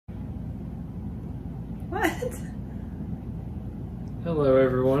What? Hello,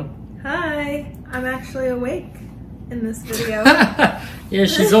 everyone. Hi. I'm actually awake in this video. Yeah,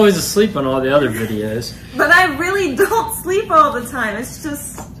 she's always asleep on all the other videos. But I really don't sleep all the time. It's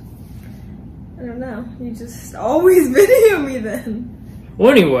just, I don't know. You just always video me then.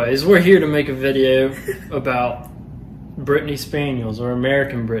 Well, anyways, we're here to make a video about Brittany Spaniels, or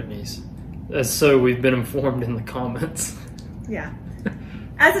American Brittany's. So we've been informed in the comments. Yeah.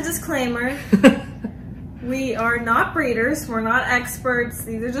 As a disclaimer, we are not breeders. We're not experts.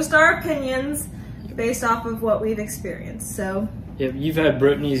 These are just our opinions based off of what we've experienced. So yeah, you've had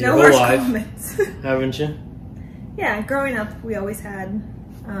Brittany's no your whole harsh life, comments. haven't you? Yeah, growing up, we always had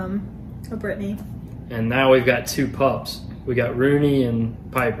a Brittany. And now we've got two pups. We got Rooney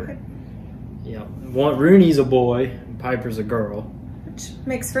and Piper. Yeah, Rooney's a boy, and Piper's a girl. Which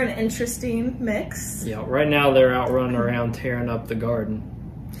makes for an interesting mix. Yeah, right now they're out running around tearing up the garden.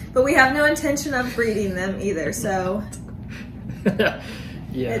 But we have no intention of breeding them either, so Yeah.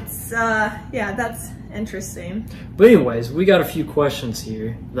 it's yeah, that's interesting. But anyways, we got a few questions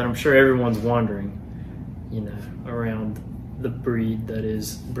here that I'm sure everyone's wondering, you know, around the breed that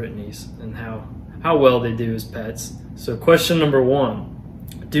is Brittany's and how well they do as pets. So question number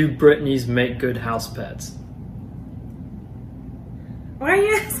 1, do Brittany's make good house pets? Why are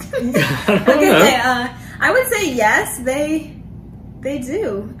you asking? I don't know. I would say yes, they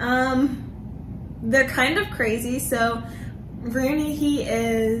do. They're kind of crazy. So Rooney, he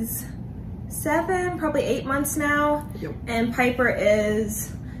is 7, probably 8 months now. Yep. And Piper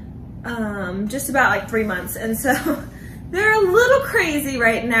is just about like 3 months. And so they're a little crazy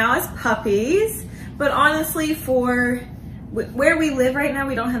right now as puppies. But honestly, for where we live right now,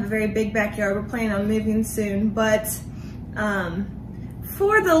 we don't have a very big backyard. We're planning on moving soon. But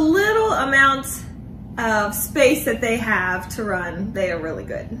for the little amount of space that they have to run, they are really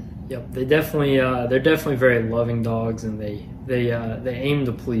good. Yep, they're definitely very loving dogs, and they aim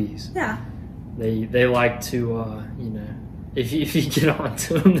to please. Yeah. They like to you know, if you get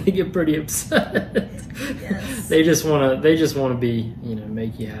onto them, they get pretty upset. Yes. They just want to be, you know,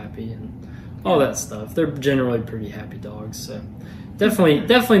 make you happy and all that stuff. They're generally pretty happy dogs, so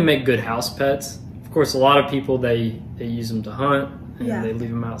definitely make good house pets. Of course, a lot of people they use them to hunt. And yeah. They leave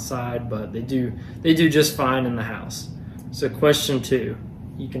them outside, but they do just fine in the house. So question 2,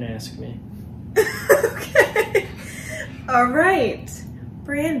 you can ask me. Okay. All right.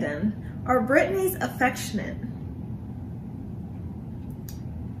 Brandon, are Brittany's affectionate?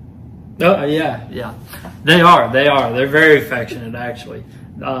 Oh, yeah. They are. They're very affectionate, actually.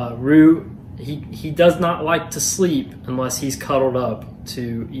 Rue, he does not like to sleep unless he's cuddled up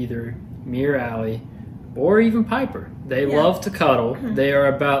to either me or Allie or even Piper. They love to cuddle. Mm-hmm. They are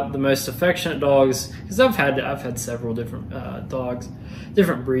about the most affectionate dogs, because I've had several different dogs,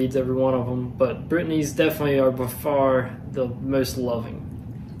 different breeds, every one of them, but Brittany's definitely are by far the most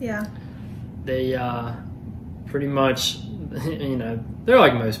loving. Yeah. They pretty much, you know, they're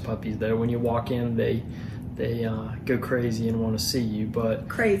like most puppies though. When you walk in, they go crazy and want to see you, but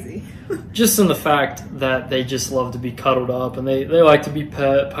crazy. Just in the fact that they just love to be cuddled up, and they like to be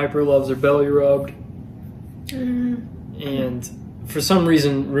pet. Piper loves her belly rubbed. Mm-hmm. And for some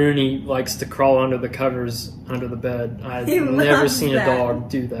reason, Rooney likes to crawl under the covers under the bed. I've never seen a dog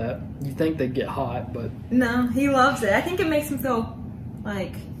do that. You think they'd get hot, but no, he loves it. I think it makes him feel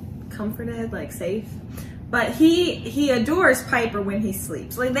like comforted, like safe. But he adores Piper when he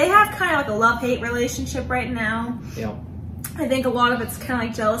sleeps. Like, they have kind of like a love-hate relationship right now. Yeah. I think a lot of it's kind of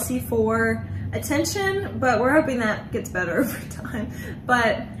like jealousy for attention, but we're hoping that gets better over time.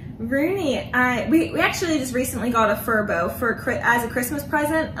 But Rooney, we actually just recently got a Furbo as a Christmas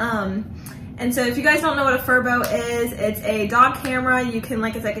present. And so if you guys don't know what a Furbo is, it's a dog camera. You can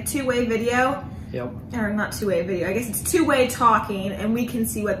it's like a 2-way video. Yep. Or not 2-way video. I guess it's 2-way talking, and we can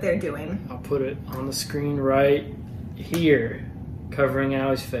see what they're doing. I'll put it on the screen right here, covering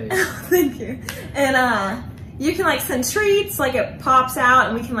Allie's face. Thank you. And you can send treats, it pops out,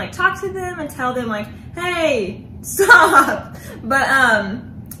 and we can talk to them and tell them hey, stop. But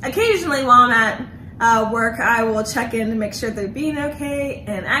occasionally while I'm at work, I will check in to make sure they're being okay.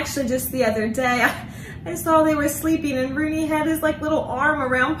 And actually, just the other day, I saw they were sleeping, and Rooney had his little arm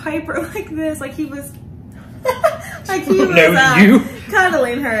around Piper like this, he was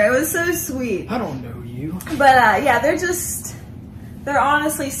cuddling her. It was so sweet. I don't know you. But yeah, they're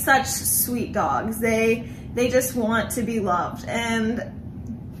honestly such sweet dogs. They just want to be loved, and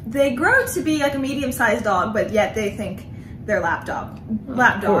they grow to be a medium-sized dog, but yet they think they're lap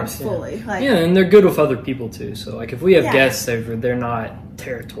dogs fully. Yeah, and they're good with other people too. So if we have guests over, they're not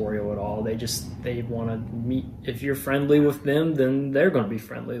territorial at all. They want to meet. If you're friendly with them, then they're going to be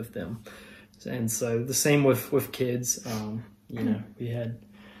friendly with them. And so the same with kids. You know,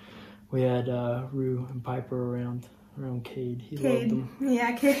 we had Rue and Piper around Cade. He loved them.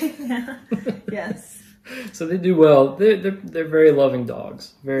 Yeah, Cade. Yeah. Yes. So they do well. They're very loving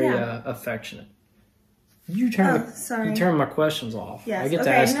dogs. Very affectionate. You turn my questions off. Yes. I get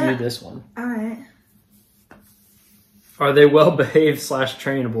to ask you this one. All right. Are they well behaved /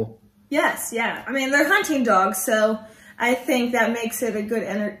 trainable? Yes. Yeah. I mean, they're hunting dogs, so I think that makes it a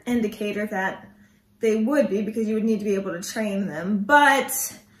good indicator that they would be, because you would need to be able to train them.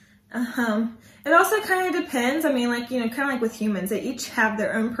 But it also kind of depends. I mean, like, you know, kind of like with humans, they each have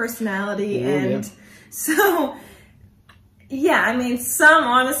their own personality. So, yeah, I mean, some,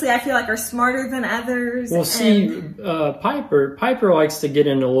 honestly, I feel like are smarter than others. Well, see, Piper likes to get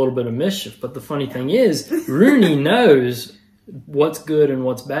into a little bit of mischief, but the funny thing is, Rooney knows what's good and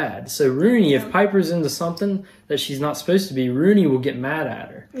what's bad. So Rooney, if Piper's into something that she's not supposed to be, Rooney will get mad at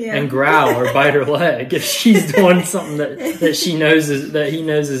her and growl or bite her leg if she's doing something that she knows he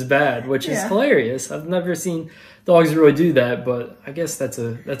knows is bad, which is hilarious. I've never seen dogs really do that, but I guess that's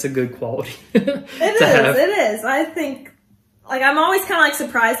a good quality. It is. I think, like, I'm always kind of like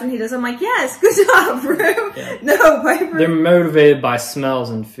surprised when he does. I'm like, yes, good job, Rue. Yeah. No, Piper. They're motivated by smells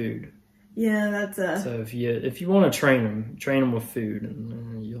and food. Yeah, that's So if you want to train them with food,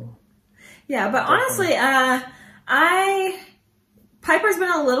 and you'll. Yeah, but honestly, Piper's been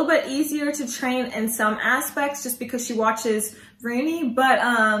a little bit easier to train in some aspects, just because she watches Rooney. But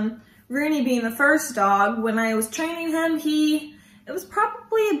Rooney being the first dog, when I was training him, it was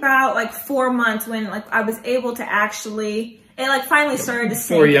probably about like 4 months when like I was able to actually, it like finally started to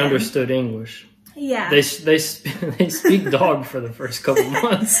sink before you understood English. Yeah. They speak dog for the first couple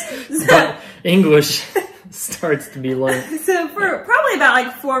months, but English starts to be learned. So for probably about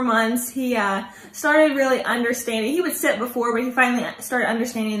like 4 months, he started really understanding. He would sit before, but he finally started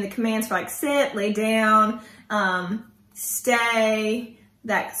understanding the commands for like sit, lay down, stay,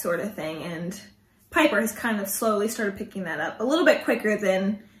 that sort of thing. And Piper has kind of slowly started picking that up a little bit quicker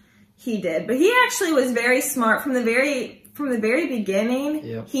than he did. But he actually was very smart from the very beginning.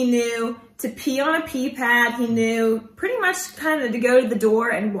 Yep. He knew to pee on a pee pad. He knew pretty much kind of to go to the door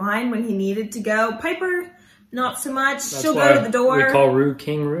and whine when he needed to go. Piper, not so much. She'll go to the door. We call Rue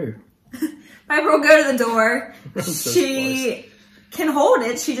King Rue. Piper will go to the door. She can hold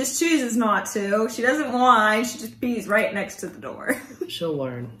it. She just chooses not to. She doesn't whine. She just pees right next to the door. She'll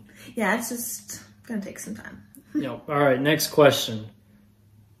learn. Yeah, it's just going to take some time. Yep. All right, next question.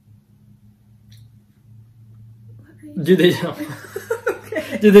 Do they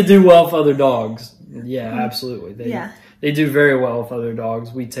do well with other dogs? Yeah, absolutely. They do very well with other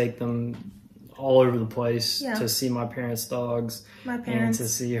dogs. We take them all over the place to see my parents' dogs and to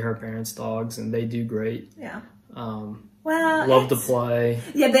see her parents' dogs, and they do great. Yeah. Love to play.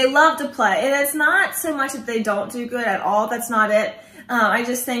 Yeah, they love to play. And it's not so much that they don't do good at all. That's not it. I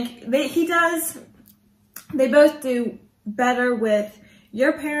just think they both do better with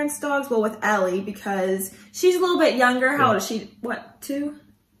your parents' dogs, well, with Ellie, because she's a little bit younger. How old is she? What, 2?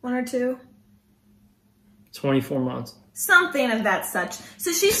 1 or 2? 24 months. Something of that such.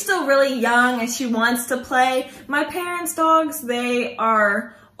 So she's still really young and she wants to play. My parents' dogs, they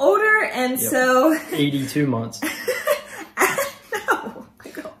are older, and so 82 months. No,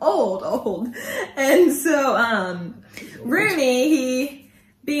 like old. And so Rooney, he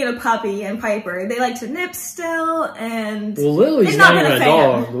being a puppy, and Piper, they like to nip still, and Lily's not even a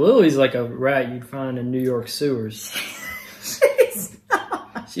dog. Lily's like a rat you'd find in New York sewers. She's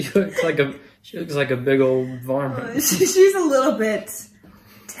not. She looks like a big old varmint. She's a little bit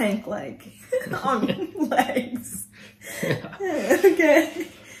tank-like on legs. Yeah. Okay.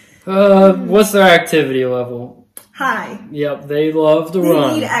 What's their activity level? High. Yep, they love to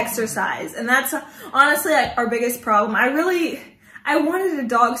run. They need exercise, and that's honestly like our biggest problem. I wanted a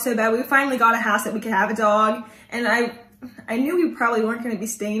dog so bad. We finally got a house that we could have a dog, and I knew we probably weren't going to be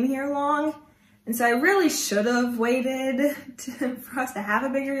staying here long, and so I really should have waited for us to have a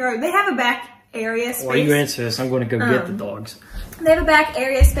bigger yard. They have a back area space. While you answer this, I'm going to go get the dogs. They have a back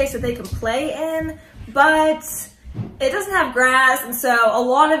area space that they can play in, but it doesn't have grass, and so a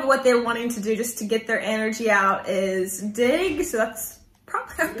lot of what they're wanting to do just to get their energy out is dig, so that's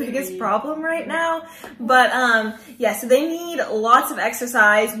probably our biggest problem right now. But yeah, so they need lots of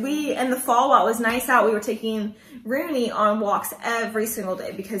exercise. In the fall, while it was nice out, we were taking Rooney on walks every single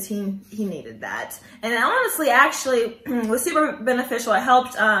day because he needed that. And it honestly actually was super beneficial. It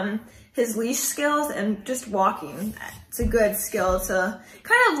helped his leash skills, and just walking. It's a good skill to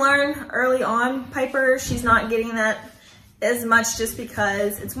kind of learn early on. Piper, she's not getting that as much just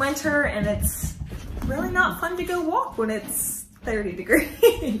because it's winter and it's really not fun to go walk when it's 30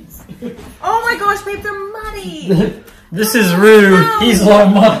 degrees. Oh my gosh, babe, they're muddy. This is Rue. No. He's all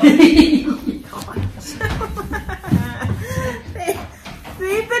muddy.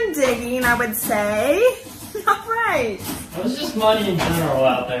 They've been digging, I would say. All right. It was just muddy in general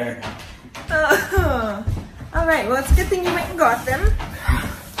out there. All right, well, it's a good thing you went and got them.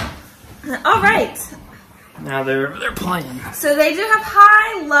 All right. Now they're playing. So they do have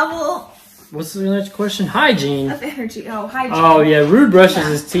high level What's the next question? Hygiene. of energy. Oh, hygiene. Oh yeah, Rue brushes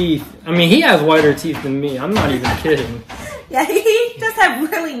his teeth. I mean, he has whiter teeth than me. I'm not even kidding. Yeah, he does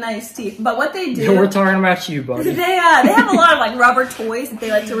have really nice teeth. But what they do, We're talking about you, buddy. they have a lot of like rubber toys that they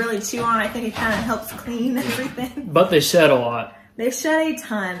like to really chew on. I think it kind of helps clean everything. But they shed a lot. They shed a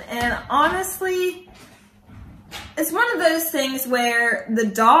ton, and honestly, it's one of those things where the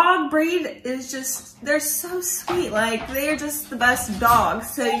dog breed is just, they're so sweet. Like, they're just the best dogs.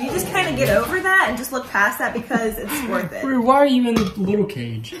 So you just kind of get over that and just look past that because it's worth it. Rue, why are you in the little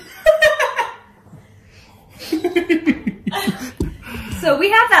cage? So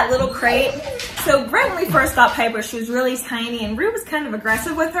we have that little crate. So right when we first got Piper, she was really tiny, and Rue was kind of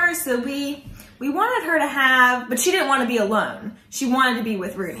aggressive with her. So we wanted her to have, but she didn't want to be alone. She wanted to be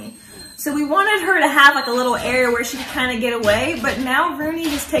with Rooney. So we wanted her to have like a little area where she could kind of get away. But now Rooney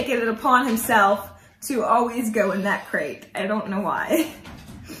has taken it upon himself to always go in that crate. I don't know why.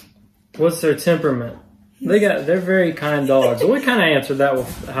 What's their temperament? They're very kind dogs. We kind of answered that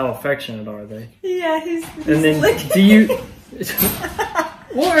with how affectionate are they? Yeah, he's and then licking. do you?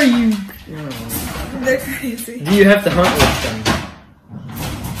 What are you? They're crazy. Do you have to hunt with them?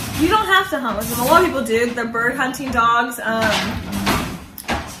 You don't have to hunt with them. A lot of people do. They're bird hunting dogs.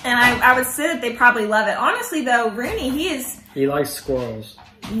 And I would say that they probably love it. Honestly, though, Rooney, He likes squirrels.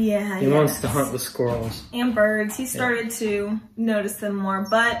 Yeah, he wants to hunt with squirrels. And birds. He started to notice them more.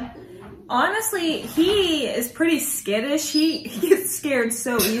 But honestly, he is pretty skittish. He gets scared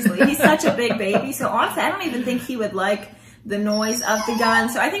so easily. He's such a big baby. So honestly, I don't even think he would like the noise of the gun.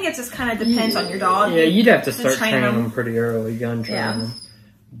 So I think it just kind of depends on your dog. Yeah, you'd have to start training them pretty early, gun training them.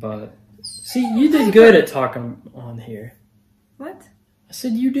 But see, you did good at talking on here. What? I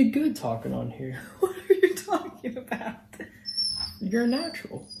said you did good talking on here. What are you talking about? You're a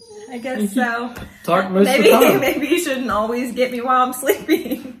natural. I guess so. Talk most of the time. Maybe you shouldn't always get me while I'm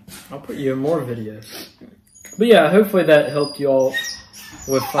sleeping. I'll put you in more videos. But yeah, hopefully that helped you all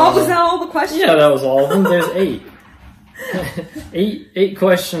with... was that all the questions? Yeah, that was all of them. There's 8. 8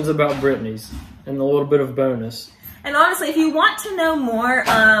 questions about Brittany's and a little bit of bonus. And honestly, if you want to know more,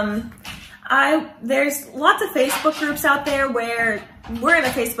 there's lots of Facebook groups out there where we're in a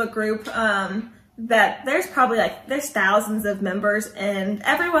Facebook group that there's probably there's thousands of members, and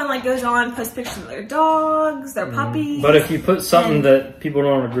everyone goes on, posts pictures of their dogs, their puppies. But if you put something that people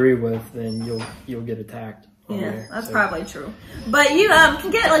don't agree with, then you'll get attacked. Yeah, that's probably true. But you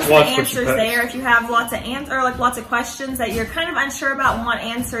can get some answers there if you have lots of lots of questions that you're kind of unsure about and want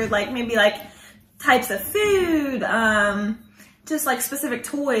answered, maybe types of food, just specific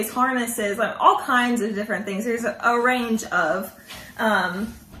toys, harnesses, all kinds of different things. There's a range of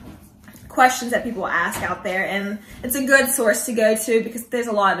questions that people ask out there, and it's a good source to go to because there's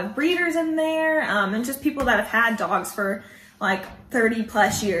a lot of breeders in there, and just people that have had dogs for 30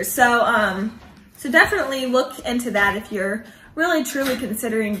 plus years. So so definitely look into that if you're really truly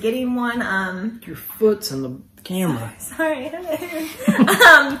considering getting one. Your foot's in the camera. Sorry.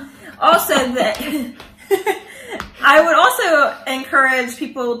 Also, that I would also encourage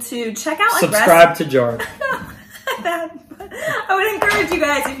people to check out subscribe to Jark. I would encourage you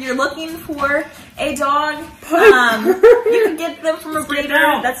guys, if you're looking for a dog, you can get them from a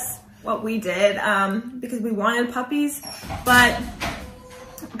breeder. That's what we did because we wanted puppies. But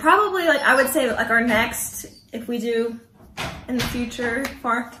probably I would say our next, if we do in the future,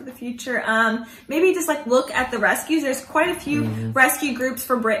 far to the future, maybe just look at the rescues. There's quite a few rescue groups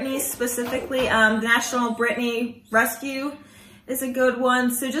for Brittany specifically. The National Brittany Rescue is a good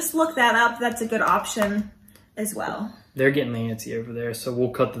one, so just look that up. That's a good option as well. They're getting antsy over there, so we'll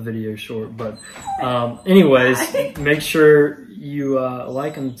cut the video short. But anyways, make sure you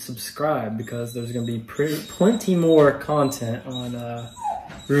like and subscribe because there's going to be plenty more content on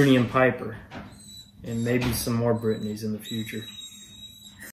Rooney and Piper. And maybe some more Brittany's in the future.